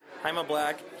I'm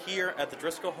Black. Here at the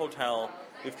Driscoll Hotel,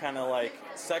 we've kind of like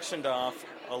sectioned off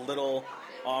a little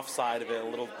offside of it, a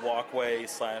little walkway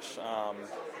slash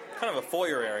kind of a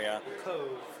foyer area.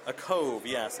 A cove,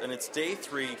 yes. And it's day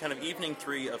 3, kind of evening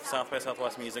 3 of South by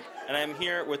Southwest Music. And I'm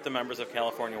here with the members of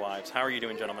California Wives. How are you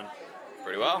doing, gentlemen?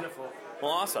 Pretty well. Beautiful.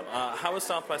 Well, awesome. How has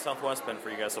South by Southwest been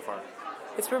for you guys so far?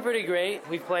 It's been pretty great.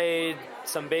 We've played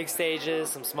some big stages,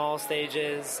 some small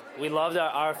stages. We loved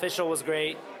our official was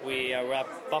great. We were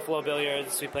at Buffalo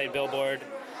Billiards. We played Billboard.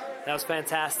 That was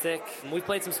fantastic. We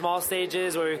played some small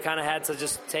stages where we kind of had to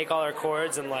just take all our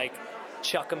chords and like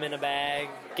chuck them in a bag,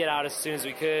 get out as soon as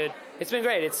we could. It's been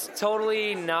great. It's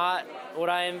totally not what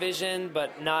I envisioned,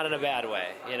 but not in a bad way.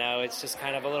 You know, it's just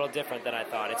kind of a little different than I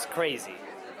thought. It's crazy.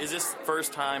 Is this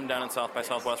first time down in South by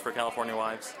Southwest for California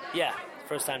Wives? Yeah.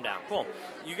 First time down. Cool.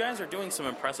 You guys are doing some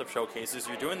impressive showcases.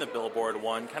 You're doing the Billboard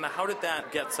one. Kind of how did that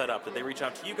get set up? Did they reach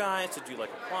out to you guys? Did you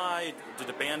apply? Did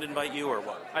the band invite you or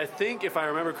what? I think if I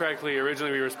remember correctly,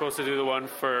 originally we were supposed to do the one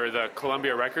for the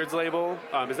Columbia Records label.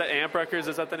 Is that Amp Records?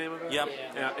 Is that the name of it? Yep.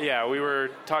 Yeah, we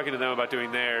were talking to them about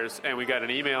doing theirs, and we got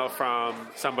an email from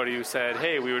somebody who said,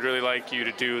 hey, we would really like you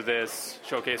to do this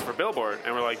showcase for Billboard.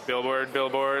 And we're like, Billboard,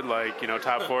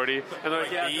 top 40. And they're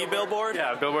like, yeah, Billboard?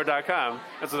 Yeah, Billboard.com.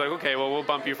 And so like, okay, well, we'll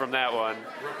bump you from that one.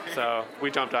 So we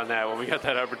jumped on that when we got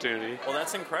that opportunity. Well,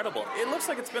 that's incredible. It looks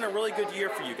like it's been a really good year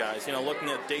for you guys, looking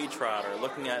at Day Trotter,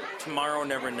 looking at Tomorrow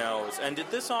Never Knows. And did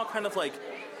this all kind of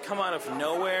come out of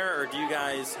nowhere, or do you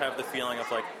guys have the feeling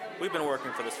of we've been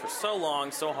working for this for so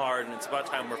long, so hard, and it's about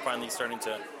time we're finally starting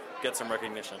to get some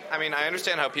recognition? I mean, I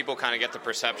understand how people kind of get the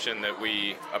perception that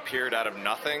we appeared out of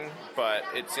nothing, but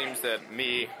it seems that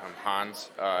me, I'm Hans,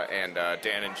 and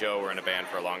Dan and Joe were in a band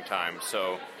for a long time,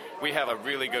 so we have a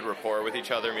really good rapport with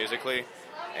each other musically,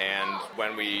 and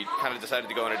when we kind of decided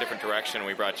to go in a different direction,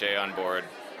 we brought Jay on board.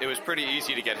 It was pretty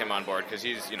easy to get him on board because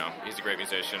he's a great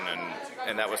musician,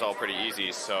 and that was all pretty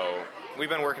easy, so we've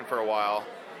been working for a while.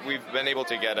 We've been able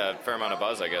to get a fair amount of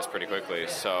buzz, I guess, pretty quickly.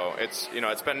 So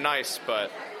it's been nice,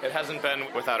 but it hasn't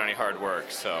been without any hard work.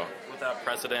 So without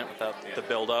precedent, without the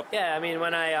build-up. Yeah, I mean,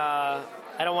 when I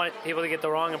don't want people to get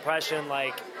the wrong impression,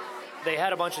 they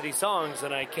had a bunch of these songs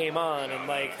and I came on and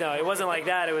no, it wasn't like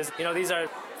that. It was, these are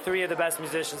 3 of the best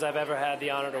musicians I've ever had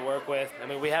the honor to work with. I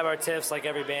mean, we have our tiffs like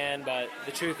every band, but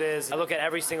the truth is I look at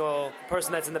every single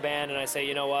person that's in the band and I say,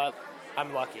 you know what?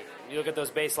 I'm lucky. You look at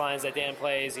those bass lines that Dan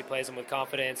plays, he plays them with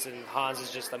confidence, and Hans is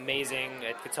just amazing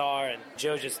at guitar, and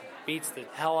Joe just beats the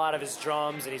hell out of his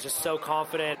drums, and he's just so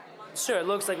confident. Sure, it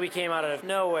looks like we came out of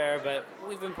nowhere, but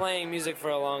we've been playing music for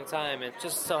a long time. It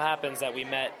just so happens that we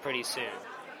met pretty soon.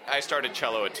 I started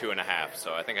cello at 2.5,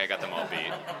 so I think I got them all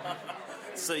beat.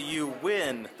 So you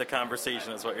win the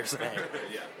conversation is what you're saying.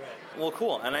 Yeah. Well,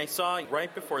 cool. And I saw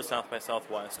right before South by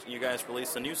Southwest, you guys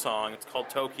released a new song. It's called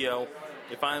Tokyo.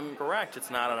 If I'm correct, it's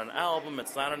not on an album,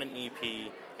 it's not on an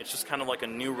EP. It's just kind of like a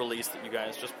new release that you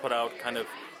guys just put out kind of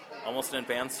almost in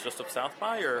advance just of South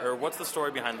by, or what's the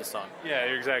story behind the song? Yeah,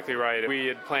 you're exactly right. We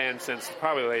had planned since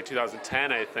probably late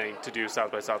 2010, I think, to do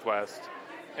South by Southwest.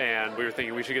 And we were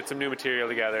thinking we should get some new material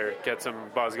together, get some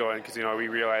buzz going, because, we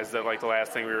realized that, the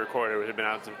last thing we recorded had been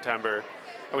out in September.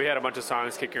 And we had a bunch of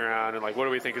songs kicking around, and, what do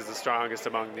we think is the strongest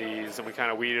among these? And we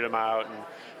kind of weeded them out and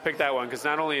picked that one, because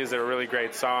not only is it a really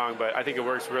great song, but I think it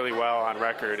works really well on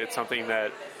record. It's something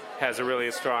that has a really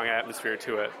strong atmosphere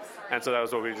to it. And so that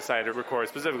was what we decided to record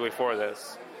specifically for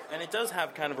this. And it does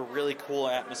have kind of a really cool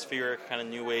atmospheric, kind of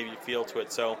new wavy feel to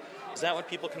it. So is that what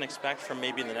people can expect from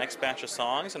maybe the next batch of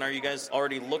songs? And are you guys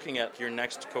already looking at your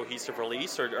next cohesive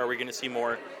release, or are we going to see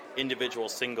more individual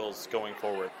singles going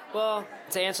forward? Well,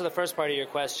 to answer the first part of your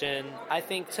question, I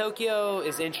think Tokyo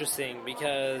is interesting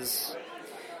because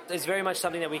it's very much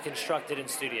something that we constructed in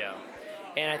studio.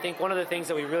 And I think one of the things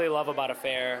that we really love about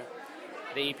Affair,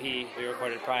 the EP we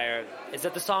recorded prior, is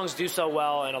that the songs do so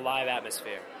well in a live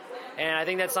atmosphere. And I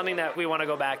think that's something that we want to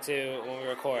go back to when we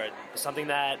record. Something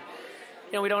that,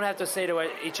 we don't have to say to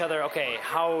each other, okay,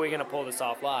 how are we going to pull this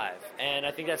off live? And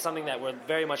I think that's something that we're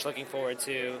very much looking forward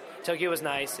to. Tokyo was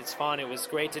nice. It's fun. It was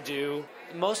great to do.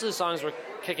 Most of the songs we're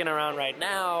kicking around right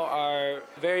now are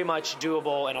very much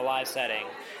doable in a live setting.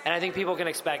 And I think people can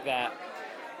expect that.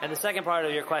 And the second part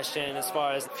of your question, as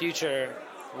far as future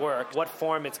work, what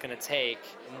form it's going to take,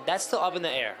 that's still up in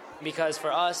the air. Because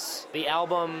for us, the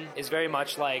album is very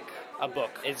much like a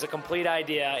book. It's a complete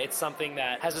idea. It's something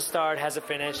that has a start, has a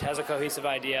finish, has a cohesive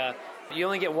idea. You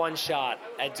only get one shot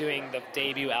at doing the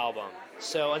debut album.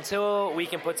 So until we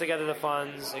can put together the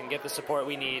funds and get the support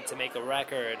we need to make a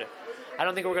record, I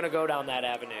don't think we're going to go down that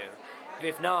avenue.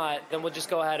 If not, then we'll just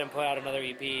go ahead and put out another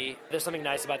EP. There's something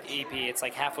nice about the EP. It's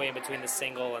like halfway in between the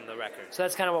single and the record. So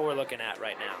that's kind of what we're looking at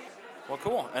right now. Well,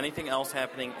 cool. Anything else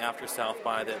happening after South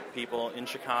by that people in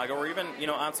Chicago or even,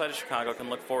 outside of Chicago can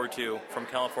look forward to from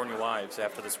California Wives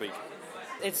after this week?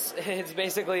 It's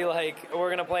basically like we're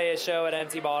going to play a show at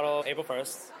Empty Bottle April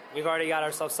 1st. We've already got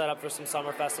ourselves set up for some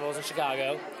summer festivals in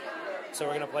Chicago, so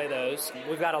we're going to play those.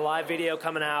 We've got a live video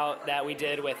coming out that we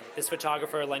did with this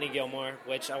photographer, Lenny Gilmore,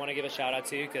 which I want to give a shout out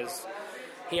to because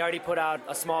he already put out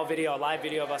a small video, a live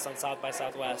video of us on South by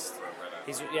Southwest.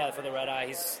 For the Red Eye.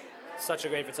 He's such a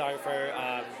great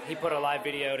photographer. He put a live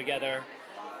video together.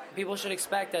 People should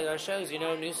expect at our shows,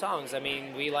 new songs. I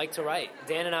mean, we like to write.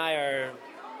 Dan and I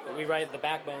we write the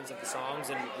backbones of the songs,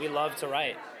 and we love to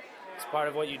write. It's part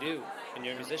of what you do when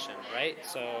you're a musician, right?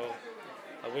 So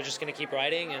we're just going to keep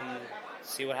writing and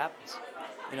see what happens.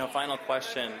 Final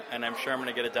question, and I'm sure I'm going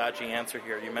to get a dodgy answer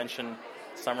here. You mentioned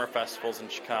summer festivals in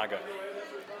Chicago.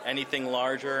 Anything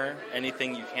larger,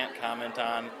 anything you can't comment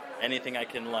on, anything I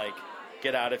can,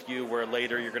 get out of you where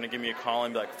later you're going to give me a call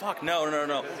and be like, fuck,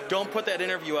 no. Don't put that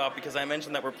interview out because I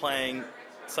mentioned that we're playing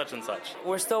such and such.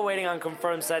 We're still waiting on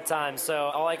confirmed set time, so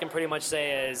all I can pretty much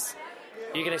say is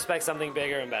you can expect something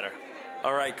bigger and better.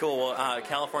 All right, cool. Well,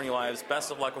 California Wives,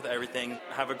 best of luck with everything.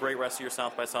 Have a great rest of your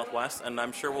South by Southwest, and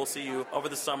I'm sure we'll see you over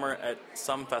the summer at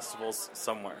some festivals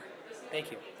somewhere.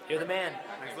 Thank you. You're the man.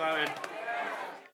 Thanks a lot, man.